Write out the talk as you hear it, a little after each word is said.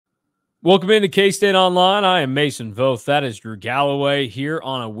Welcome into K-State Online. I am Mason Voth. That is Drew Galloway here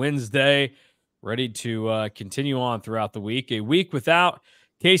on a Wednesday, ready to continue on throughout the week. A week without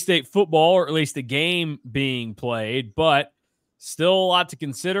K-State football, or at least a game being played, but still a lot to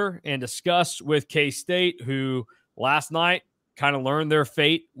consider and discuss with K-State, who last night kind of learned their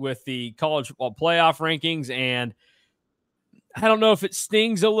fate with the college football playoff rankings. And I don't know if it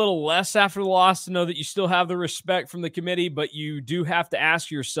stings a little less after the loss to know that you still have the respect from the committee, but you do have to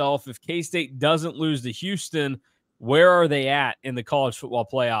ask yourself, if K-State doesn't lose to Houston, where are they at in the college football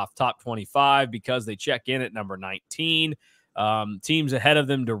playoff top 25? Because they check in at number 19. Teams ahead of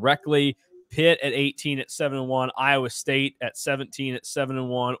them directly: Pitt at 18 at 7-1, Iowa State at 17 at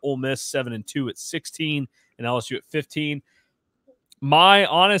 7-1, Ole Miss 7-2 at 16, and LSU at 15. My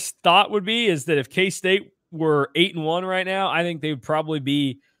honest thought would be is that if K-State were 8-1 right now, I think they'd probably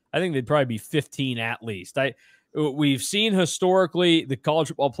be 15 at least. We've seen historically the college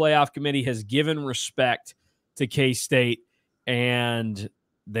football playoff committee has given respect to K-State, and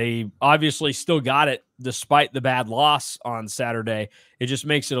they obviously still got it despite the bad loss on Saturday. It just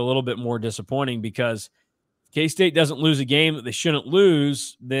makes it a little bit more disappointing, because if K-State doesn't lose a game that they shouldn't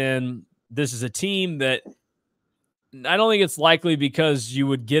lose, then this is a team that I don't think it's likely, because you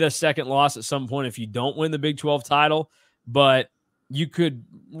would get a second loss at some point if you don't win the Big 12 title, but you could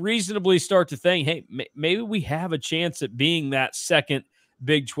reasonably start to think, hey, maybe we have a chance at being that second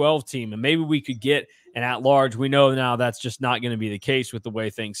Big 12 team, and maybe we could get an at-large. We know now that's just not going to be the case with the way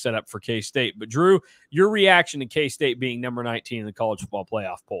things set up for K-State. But, Drew, your reaction to K-State being number 19 in the college football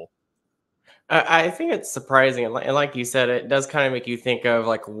playoff poll? I think it's surprising, and like you said, it does kind of make you think of,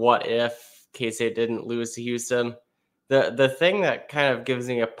 like, what if K-State didn't lose to Houston? The thing that kind of gives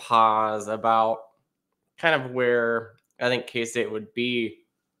me a pause about kind of where I think K-State would be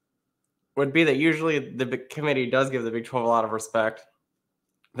that usually the committee does give the Big 12 a lot of respect.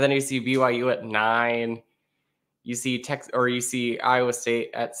 But then you see BYU at 9, you see Iowa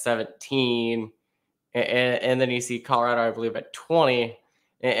State at 17, and then you see Colorado, I believe, at 20,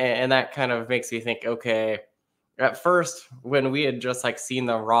 and that kind of makes me think, okay, at first when we had just seen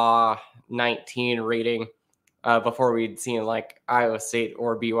the raw 19 rating, before we'd seen Iowa State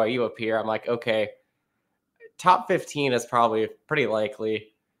or BYU appear, I'm like, okay, top 15 is probably pretty likely.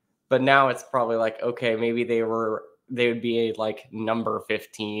 But now it's probably okay, maybe they would be number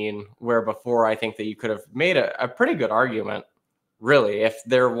 15, where before I think that you could have made a pretty good argument, really, if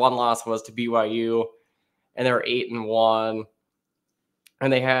their one loss was to BYU and they're 8-1,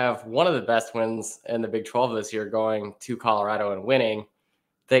 and they have one of the best wins in the Big 12 this year, going to Colorado and winning,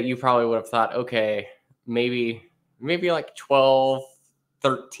 that you probably would have thought, okay, maybe 12,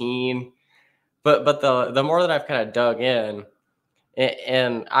 13. But the more that I've kind of dug in,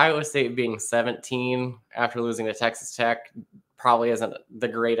 and Iowa State being 17 after losing to Texas Tech probably isn't the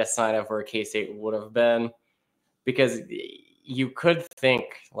greatest sign of where K-State would have been, because you could think,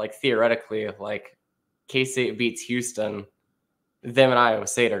 theoretically, K-State beats Houston, them and Iowa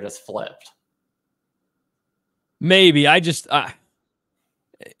State are just flipped. Maybe.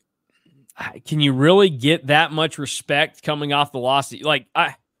 Can you really get that much respect coming off the loss?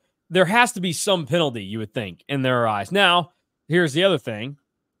 There has to be some penalty, you would think, in their eyes. Now, here's the other thing,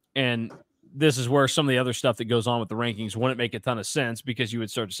 and this is where some of the other stuff that goes on with the rankings wouldn't make a ton of sense, because you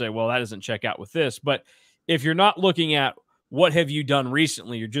would start to say, well, that doesn't check out with this. But if you're not looking at what have you done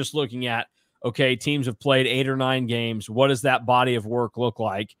recently, you're just looking at, okay, teams have played 8 or 9 games. What does that body of work look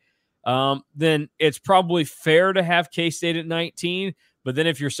like? Then it's probably fair to have K-State at 19. But then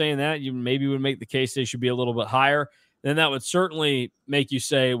if you're saying that, you maybe would make the case they should be a little bit higher. Then that would certainly make you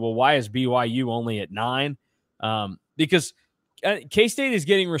say, well, why is BYU only at 9? Because K-State is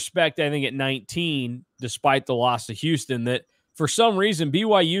getting respect, I think, at 19, despite the loss to Houston, that for some reason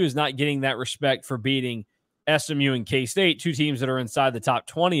BYU is not getting that respect for beating SMU and K-State, two teams that are inside the top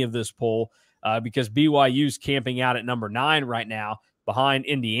 20 of this poll, because BYU's camping out at number 9 right now, behind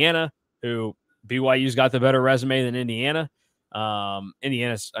Indiana, who BYU's got the better resume than Indiana.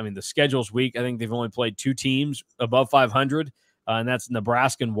 Indiana's, the schedule's weak. I think they've only played 2 teams above 500, and that's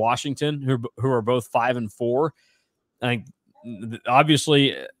Nebraska and Washington, who are both 5-4. I think,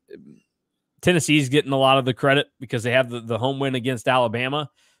 obviously, Tennessee's getting a lot of the credit because they have the home win against Alabama.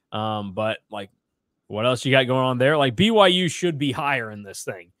 But what else you got going on there? BYU should be higher in this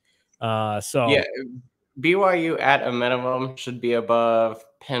thing. Yeah, BYU at a minimum should be above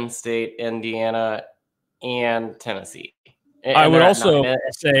Penn State, Indiana, and Tennessee. And I would also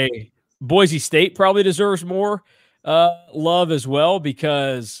say Boise State probably deserves more love as well,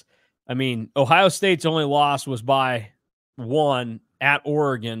 because, Ohio State's only loss was by 1 at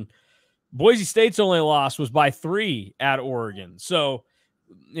Oregon. Boise State's only loss was by 3 at Oregon. So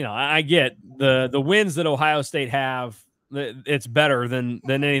I get the wins that Ohio State have. It's better than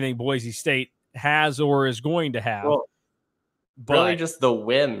anything Boise State has or is going to have. Well, really, just the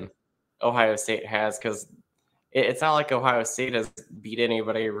win Ohio State has, because it's not like Ohio State has beat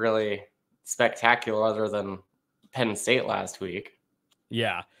anybody really spectacular other than Penn State last week.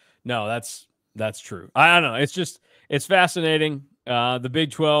 Yeah, no, that's true. I don't know. It's fascinating. The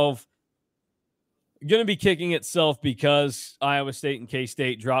Big 12 going to be kicking itself because Iowa State and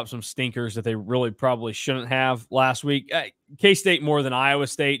K-State dropped some stinkers that they really probably shouldn't have last week. K-State more than Iowa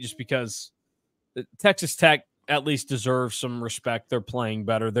State, just because Texas Tech at least deserves some respect. They're playing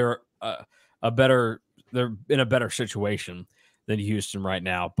better. They're in a better situation than Houston right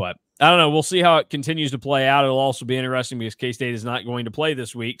now. But I don't know. We'll see how it continues to play out. It'll also be interesting because K-State is not going to play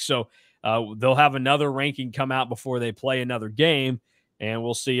this week. So they'll have another ranking come out before they play another game. And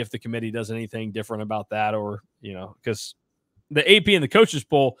we'll see if the committee does anything different about that, or, because the AP and the coaches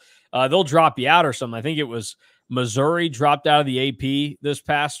poll, they'll drop you out or something. I think it was Missouri dropped out of the AP this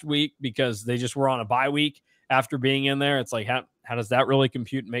past week because they just were on a bye week after being in there. It's like, how does that really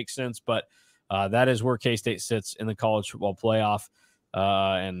compute and make sense? But that is where K-State sits in the college football playoff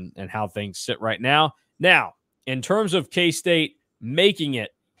and how things sit right now. Now, in terms of K-State making it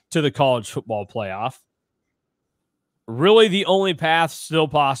to the college football playoff, really the only path still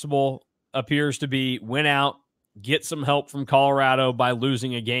possible appears to be win out, get some help from Colorado by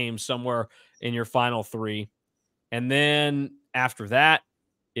losing a game somewhere in your final three. And then after that,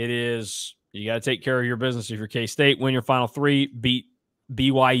 it is you got to take care of your business if you're K-State, win your final three, beat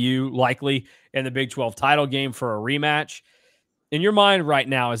BYU likely in the Big 12 title game for a rematch. In your mind right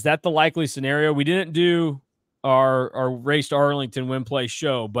now, is that the likely scenario? We didn't do our Race to Arlington win play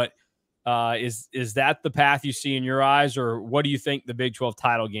show, but is that the path you see in your eyes, or what do you think the Big 12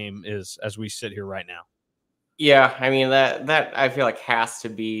 title game is as we sit here right now? Yeah, I mean, that I feel like has to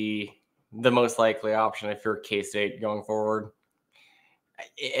be the most likely option if you're K-State going forward.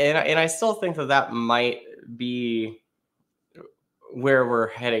 And I still think that might be where we're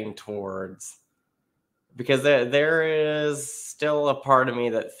heading towards, because there is still a part of me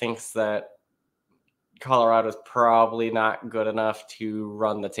that thinks that Colorado's probably not good enough to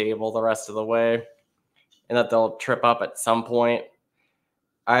run the table the rest of the way, and that they'll trip up at some point.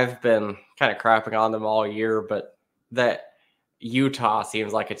 I've been kind of crapping on them all year, but that Utah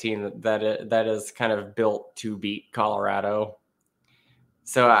seems like a team that is kind of built to beat Colorado.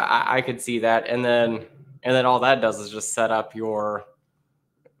 So I could see that, and then all that does is just set up your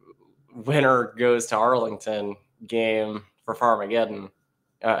winner goes to Arlington game for Farmageddon,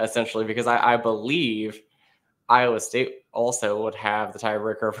 essentially, because I believe Iowa State also would have the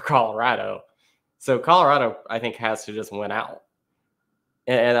tiebreaker for Colorado. So Colorado, I think, has to just win out,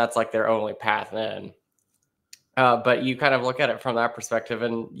 and that's like their only path in. But you kind of look at it from that perspective,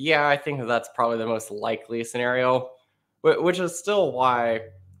 and yeah, I think that's probably the most likely scenario, which is still why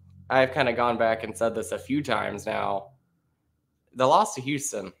I've kind of gone back and said this a few times now. The loss to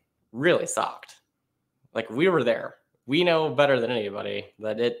Houston really sucked. Like, we were there. We know better than anybody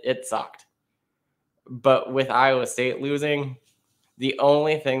that it sucked. But with Iowa State losing, the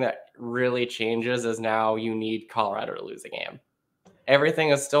only thing that really changes is now you need Colorado to lose a game. Everything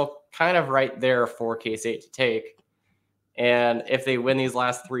is still kind of right there for K-State to take. And if they win these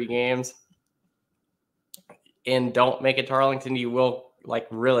last 3 games and don't make it to Arlington, you will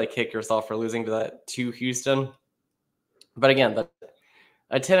really kick yourself for losing to Houston. But again,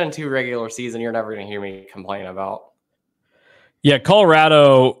 a 10-2 regular season, you're never going to hear me complain about. Yeah,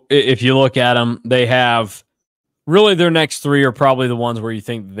 Colorado, if you look at them, they have really their next 3 are probably the ones where you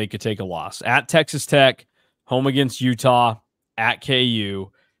think they could take a loss. At Texas Tech, home against Utah, at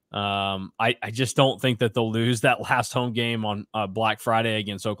KU. I just don't think that they'll lose that last home game on Black Friday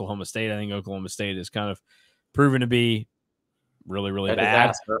against Oklahoma State. I think Oklahoma State is kind of proven to be really, really bad.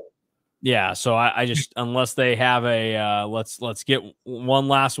 Disaster. Yeah, so I just, unless they have a let's get one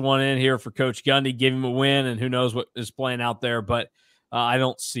last one in here for Coach Gundy, give him a win, and who knows what is playing out there, but I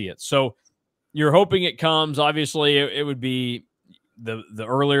don't see it. So you're hoping it comes. Obviously, it would be the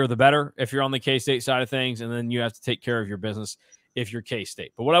earlier the better if you're on the K-State side of things, and then you have to take care of your business if you're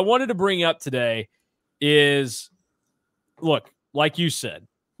K-State. But what I wanted to bring up today is, look, like you said,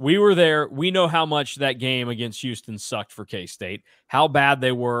 we were there. We know how much that game against Houston sucked for K-State, how bad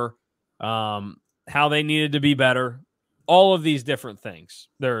they were, how they needed to be better, all of these different things.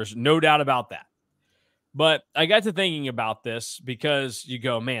 There's no doubt about that. But I got to thinking about this because you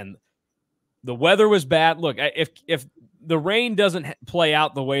go, man, the weather was bad. Look, if the rain doesn't play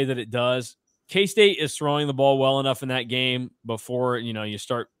out the way that it does, K-State is throwing the ball well enough in that game before, you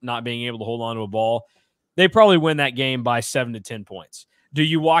start not being able to hold on to a ball. They probably win that game by 7 to 10 points. Do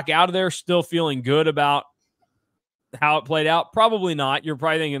you walk out of there still feeling good about how it played out? Probably not. You're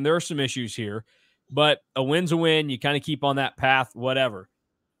probably thinking there are some issues here, but a win's a win. You kind of keep on that path, whatever.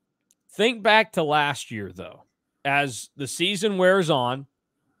 Think back to last year, though, as the season wears on,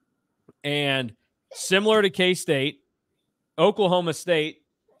 and similar to K-State, Oklahoma State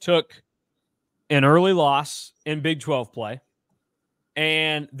took an early loss in Big 12 play,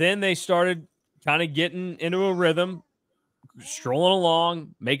 and then they started kind of getting into a rhythm, strolling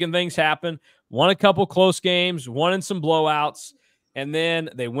along, making things happen, won a couple close games, won in some blowouts, and then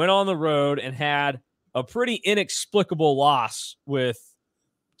they went on the road and had a pretty inexplicable loss with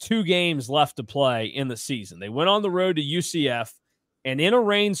 2 games left to play in the season. They went on the road to UCF, and in a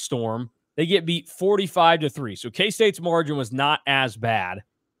rainstorm, they get beat 45-3. So K-State's margin was not as bad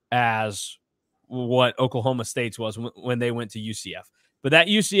as what Oklahoma State's was when they went to UCF. But that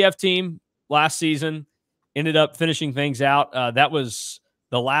UCF team last season ended up finishing things out. That was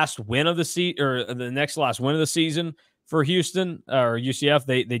the last win of the season, or the next last win of the season for Houston or UCF.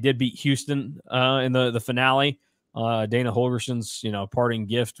 They did beat Houston in the finale. Dana Holgerson's parting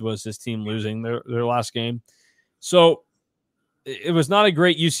gift was his team losing their last game. So it was not a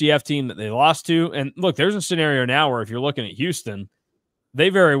great UCF team that they lost to. And look, there's a scenario now where if you're looking at Houston, they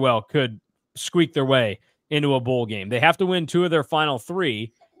very well could squeak their way into a bowl game. They have to win 2 of their final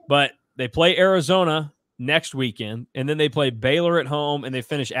 3, but they play Arizona next weekend, and then they play Baylor at home, and they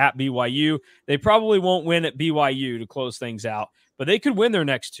finish at BYU. They probably won't win at BYU to close things out, but they could win their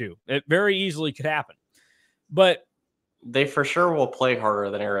next 2. It very easily could happen. But they for sure will play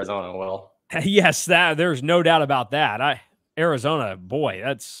harder than Arizona will. Yes, there's no doubt about that. Arizona, boy,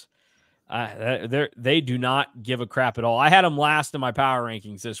 that's they do not give a crap at all. I had them last in my power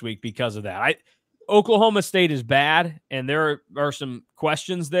rankings this week because of that. Oklahoma State is bad, and there are some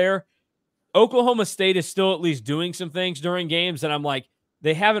questions there. Oklahoma State is still at least doing some things during games, and I'm like,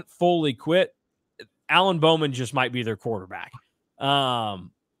 they haven't fully quit. Alan Bowman just might be their quarterback.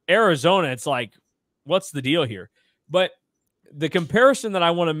 Arizona, it's like, what's the deal here? But the comparison that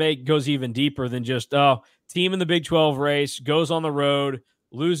I want to make goes even deeper than just, team in the Big 12 race, goes on the road,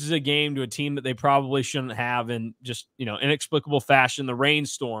 loses a game to a team that they probably shouldn't have in just, inexplicable fashion, the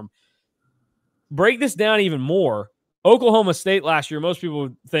rainstorm. Break this down even more. Oklahoma State last year, most people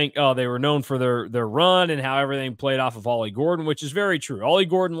would think, they were known for their run and how everything played off of Ollie Gordon, which is very true. Ollie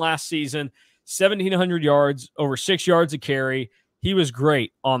Gordon last season, 1,700 yards, over 6 yards a carry. He was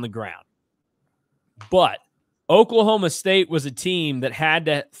great on the ground. But Oklahoma State was a team that had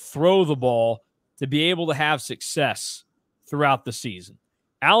to throw the ball to be able to have success throughout the season.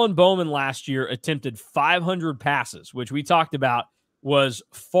 Alan Bowman last year attempted 500 passes, which we talked about was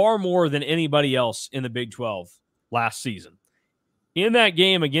far more than anybody else in the Big 12 last season. In that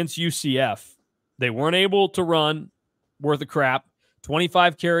game against UCF, they weren't able to run worth a crap,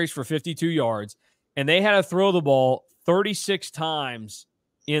 25 carries for 52 yards, and they had to throw the ball 36 times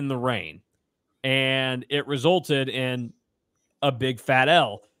in the rain. And it resulted in a big fat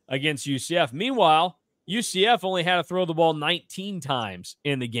L against UCF. Meanwhile, UCF only had to throw the ball 19 times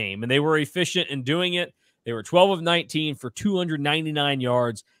in the game, and they were efficient in doing it. They were 12 of 19 for 299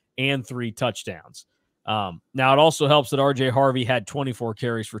 yards and 3 touchdowns. Now, it also helps that R.J. Harvey had 24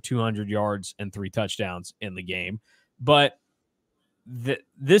 carries for 200 yards and 3 touchdowns in the game. But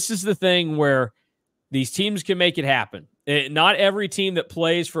this is the thing where these teams can make it happen. Not every team that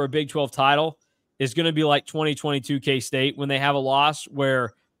plays for a Big 12 title is going to be like 2022 K-State when they have a loss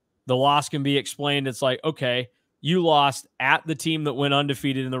where the loss can be explained. It's like, okay, you lost at the team that went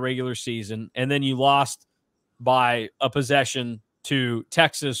undefeated in the regular season, and then you lost by a possession to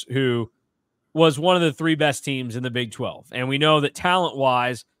Texas, who was one of the 3 best teams in the Big 12. And we know that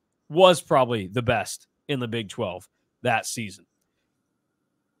talent-wise was probably the best in the Big 12 that season.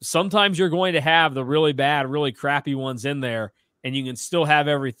 Sometimes you're going to have the really bad, really crappy ones in there, and you can still have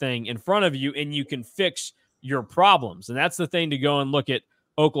everything in front of you, and you can fix your problems. And that's the thing to go and look at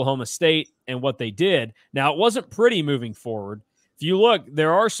Oklahoma State and what they did. Now, it wasn't pretty moving forward. If you look,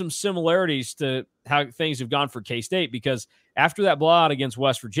 there are some similarities to how things have gone for K-State, because after that blowout against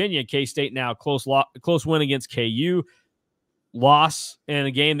West Virginia, K-State now close win against KU, loss in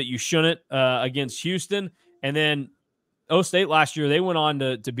a game that you shouldn't against Houston, and then O-State last year, they went on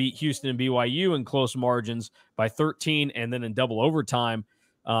to beat Houston and BYU in close margins by 13 and then in double overtime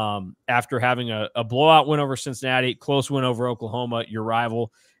after having a blowout win over Cincinnati, close win over Oklahoma, your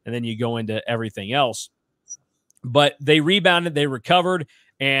rival, and then you go into everything else. But they rebounded, they recovered,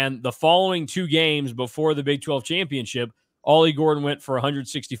 and the following 2 games before the Big 12 championship, Ollie Gordon went for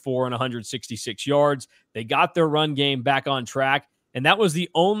 164 and 166 yards. They got their run game back on track, and that was the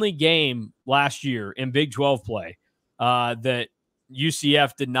only game last year in Big 12 play that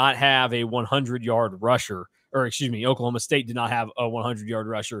UCF did not have a 100-yard rusher, or excuse me, Oklahoma State did not have a 100-yard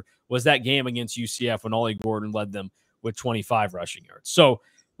rusher, was that game against UCF when Ollie Gordon led them with 25 rushing yards. So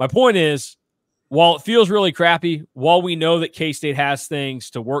my point is, while it feels really crappy, while we know that K-State has things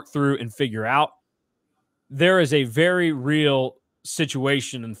to work through and figure out, there is a very real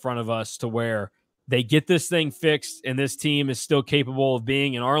situation in front of us to where they get this thing fixed and this team is still capable of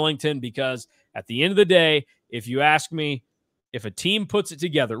being in Arlington, because at the end of the day, if you ask me, if a team puts it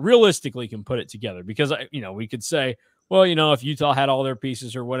together, realistically can put it together, because, we could say, well, if Utah had all their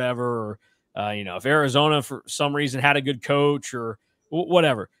pieces or whatever, or, if Arizona for some reason had a good coach or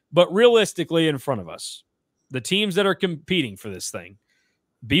whatever. But realistically in front of us, the teams that are competing for this thing,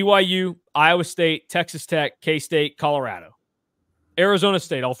 BYU, Iowa State, Texas Tech, K-State, Colorado, Arizona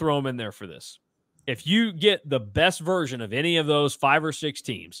State, I'll throw them in there for this. If you get the best version of any of those 5 or 6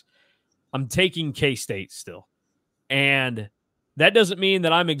 teams, I'm taking K-State still. And that doesn't mean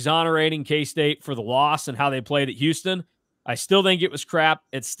that I'm exonerating K-State for the loss and how they played at Houston. I still think it was crap.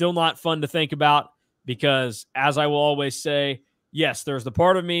 It's still not fun to think about because, as I will always say, yes, there's the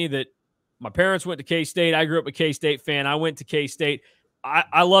part of me that my parents went to K-State. I grew up a K-State fan. I went to K-State.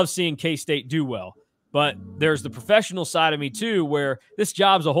 I love seeing K-State do well. But there's the professional side of me, too, where this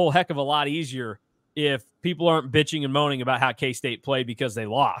job's a whole heck of a lot easier if people aren't bitching and moaning about how K-State played because they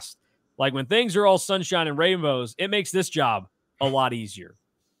lost. Like, when things are all sunshine and rainbows, it makes this job a lot easier.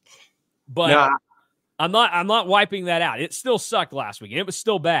 But no, I'm not wiping that out. It still sucked last week, and it was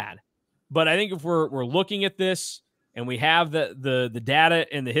still bad. But I think if we're looking at this and we have the data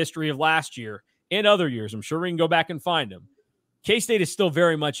and the history of last year and other years, I'm sure we can go back and find them. K-State is still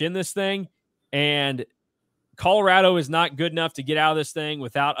very much in this thing, and Colorado is not good enough to get out of this thing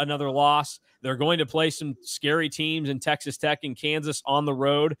without another loss. They're going to play some scary teams in Texas Tech and Kansas on the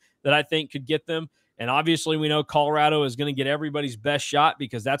road that I think could get them. And obviously we know Colorado is going to get everybody's best shot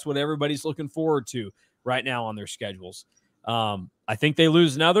because that's what everybody's looking forward to right now on their schedules. I think they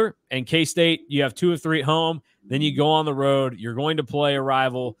lose another, and K-State, you have 2 of 3 at home. Then you go on the road. You're going to play a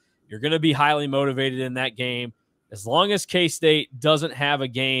rival. You're going to be highly motivated in that game. As long as K-State doesn't have a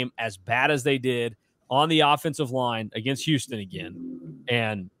game as bad as they did on the offensive line against Houston again,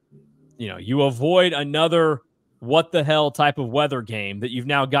 and you avoid another what the hell type of weather game that you've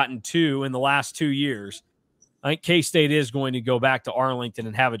now gotten 2 in the last 2 years, I think K-State is going to go back to Arlington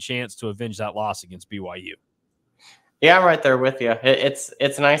and have a chance to avenge that loss against BYU. Yeah, I'm right there with you.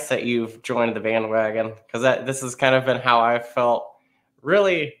 It's nice that you've joined the bandwagon, because this has kind of been how I felt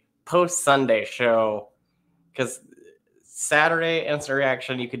really post-Sunday show. Because Saturday instant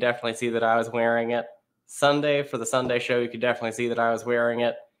reaction, you could definitely see that I was wearing it. Sunday for the Sunday show, you could definitely see that I was wearing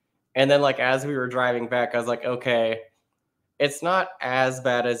it. And then, as we were driving back, I was like, okay, it's not as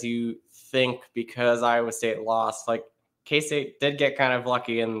bad as you think because Iowa State lost. K-State did get kind of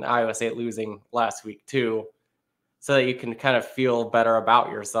lucky in Iowa State losing last week too, so that you can kind of feel better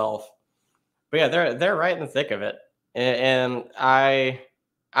about yourself. But yeah, they're right in the thick of it. And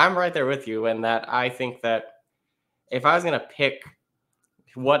I'm right there with you in that I think that if I was going to pick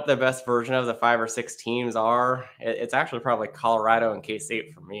what the best version of the 5 or 6 teams are, it's actually probably Colorado and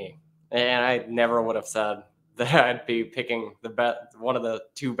K-State for me. And I never would have said that I'd be picking one of the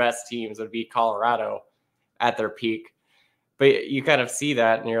 2 best teams would be Colorado at their peak. But you kind of see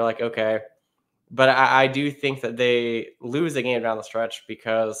that and you're like, okay. But I do think that they lose a game down the stretch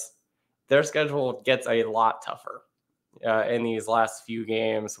because their schedule gets a lot tougher in these last few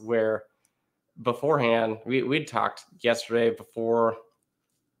games, where beforehand, we'd talked yesterday before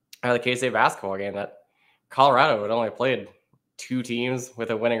the K-State basketball game that Colorado had only played 2 teams with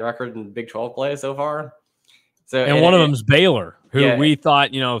a winning record in Big 12 play so far. And one of them's Baylor, who we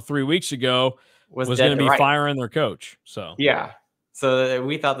thought, 3 weeks ago was going to be firing their coach. So so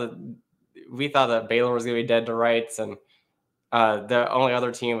we thought that Baylor was going to be dead to rights, and the only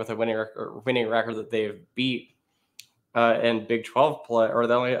other team with a winning record that they've beat in Big 12 play, or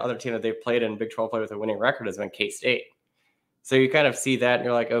the only other team that they've played in Big 12 play with a winning record has been K-State. So you kind of see that and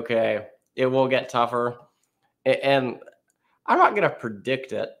you're like, okay, it will get tougher. And I'm not going to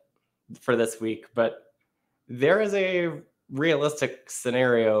predict it for this week, but there is a realistic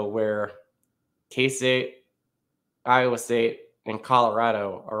scenario where K-State, Iowa State, and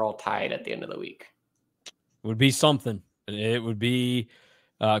Colorado are all tied at the end of the week. It would be something. It would be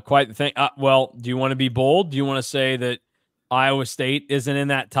quite the thing. Well, do you want to be bold? Do you want to say that Iowa State isn't in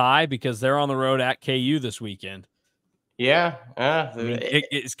that tie because they're on the road at KU this weekend? Yeah.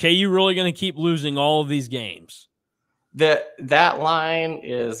 Is KU really going to keep losing all of these games? That line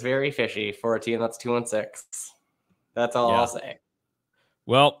is very fishy for a team that's 2-6. That's all I'll say.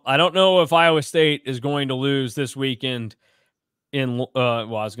 Well, I don't know if Iowa State is going to lose this weekend in I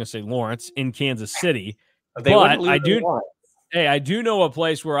was going to say Lawrence in Kansas City, They but wouldn't lose. I do know a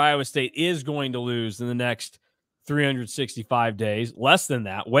place where Iowa State is going to lose in the next 365 days, less than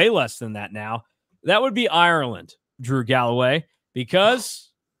that, way less than that now. That would be Ireland, Drew Galloway,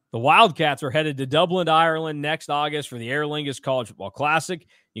 because the Wildcats are headed to Dublin, Ireland next August for the Aer Lingus College Football Classic.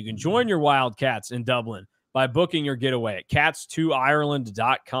 You can join your Wildcats in Dublin by booking your getaway at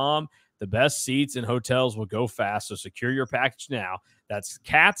cats2ireland.com. The best seats and hotels will go fast, so secure your package now. That's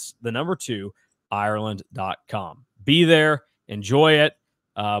cats2ireland.com. Be there, enjoy it,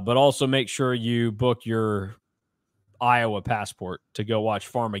 but also make sure you book your Iowa passport to go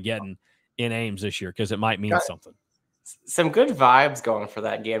watch Farmageddon in Ames this year, because it might mean something. Some good vibes going for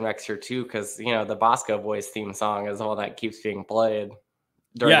that game next year too, because the Bosco Boys theme song is all that keeps being played.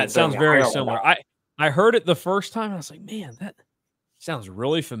 Yeah, it sounds very similar. I heard it the first time. I was like, man, that sounds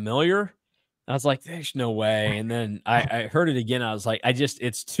really familiar. I was like, there's no way. And then I heard it again. I was like,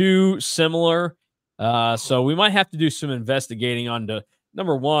 it's too similar. So we might have to do some investigating on to,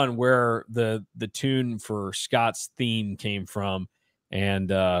 number one, where the tune for Scott's theme came from, and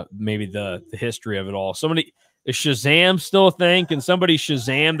maybe the history of it all. Is Shazam still a thing? Can somebody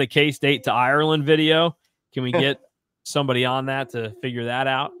Shazam the K-State to Ireland video? Can we get somebody on that to figure that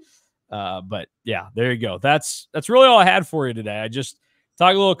out? But yeah, there you go. That's really all I had for you today. I just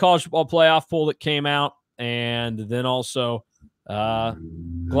talked a little college football playoff poll that came out, and then also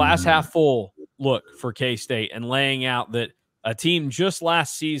glass half full look for K-State, and laying out that a team just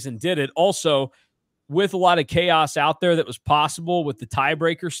last season did it. Also, with a lot of chaos out there that was possible with the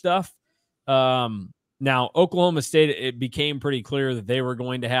tiebreaker stuff. Now, Oklahoma State, it became pretty clear that they were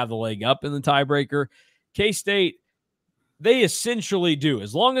going to have the leg up in the tiebreaker. K-State, they essentially do.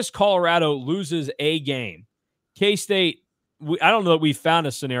 As long as Colorado loses a game, K-State, I don't know that we've found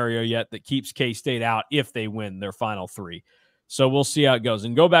a scenario yet that keeps K-State out if they win their final three. So we'll see how it goes.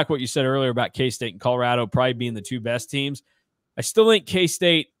 And go back what you said earlier about K-State and Colorado probably being the two best teams. I still think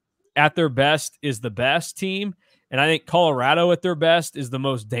K-State at their best is the best team, and I think Colorado at their best is the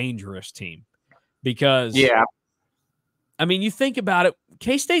most dangerous team. Because, I mean, you think about it,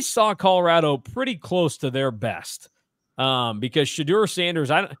 K-State saw Colorado pretty close to their best, because Shedeur Sanders,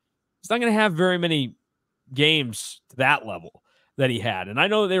 he's not going to have very many games to that level that he had. And I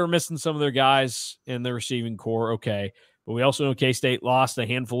know that they were missing some of their guys in the receiving core, okay, but we also know K-State lost a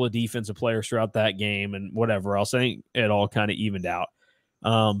handful of defensive players throughout that game and whatever else. I think it all kind of evened out.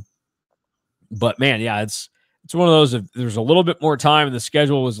 But, man, yeah, it's one of those, if there's a little bit more time and the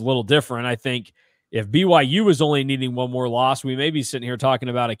schedule was a little different, I think if BYU was only needing one more loss, we may be sitting here talking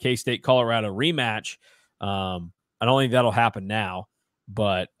about a K-State-Colorado rematch. I don't think that'll happen now,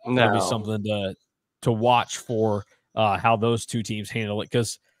 but that'll be something to watch for how those two teams handle it,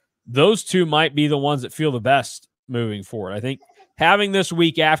 because those two might be the ones that feel the best moving forward. I think having this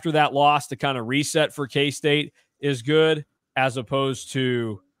week after that loss to kind of reset for K-State is good, as opposed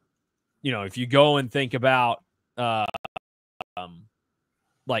to, if you go and think about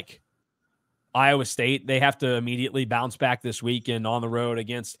like Iowa State, they have to immediately bounce back this weekend on the road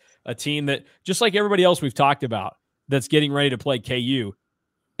against a team that, just like everybody else we've talked about, that's getting ready to play KU.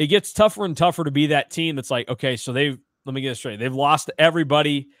 It gets tougher and tougher to be that team that's like, okay, so let me get this straight. They've lost to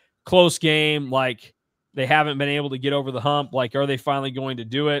everybody, close game, like they haven't been able to get over the hump. Like, are they finally going to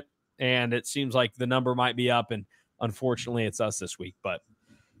do it? And it seems like the number might be up, and unfortunately it's us this week. But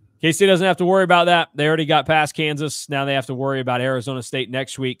K-State doesn't have to worry about that. They already got past Kansas. Now they have to worry about Arizona State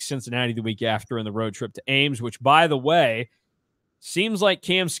next week, Cincinnati the week after, and the road trip to Ames, which, by the way, seems like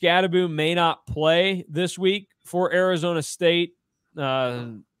Cam Scatterboom may not play this week for Arizona State.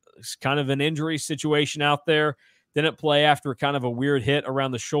 It's kind of an injury situation out there. Didn't play after kind of a weird hit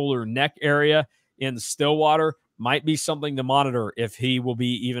around the shoulder neck area in Stillwater. Might be something to monitor if he will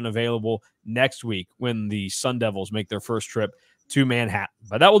be even available next week when the Sun Devils make their first trip to Manhattan.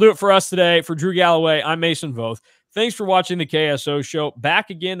 But that will do it for us today. For Drew Galloway, I'm Mason Voth. Thanks for watching the KSO Show. Back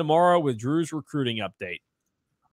again tomorrow with Drew's recruiting update.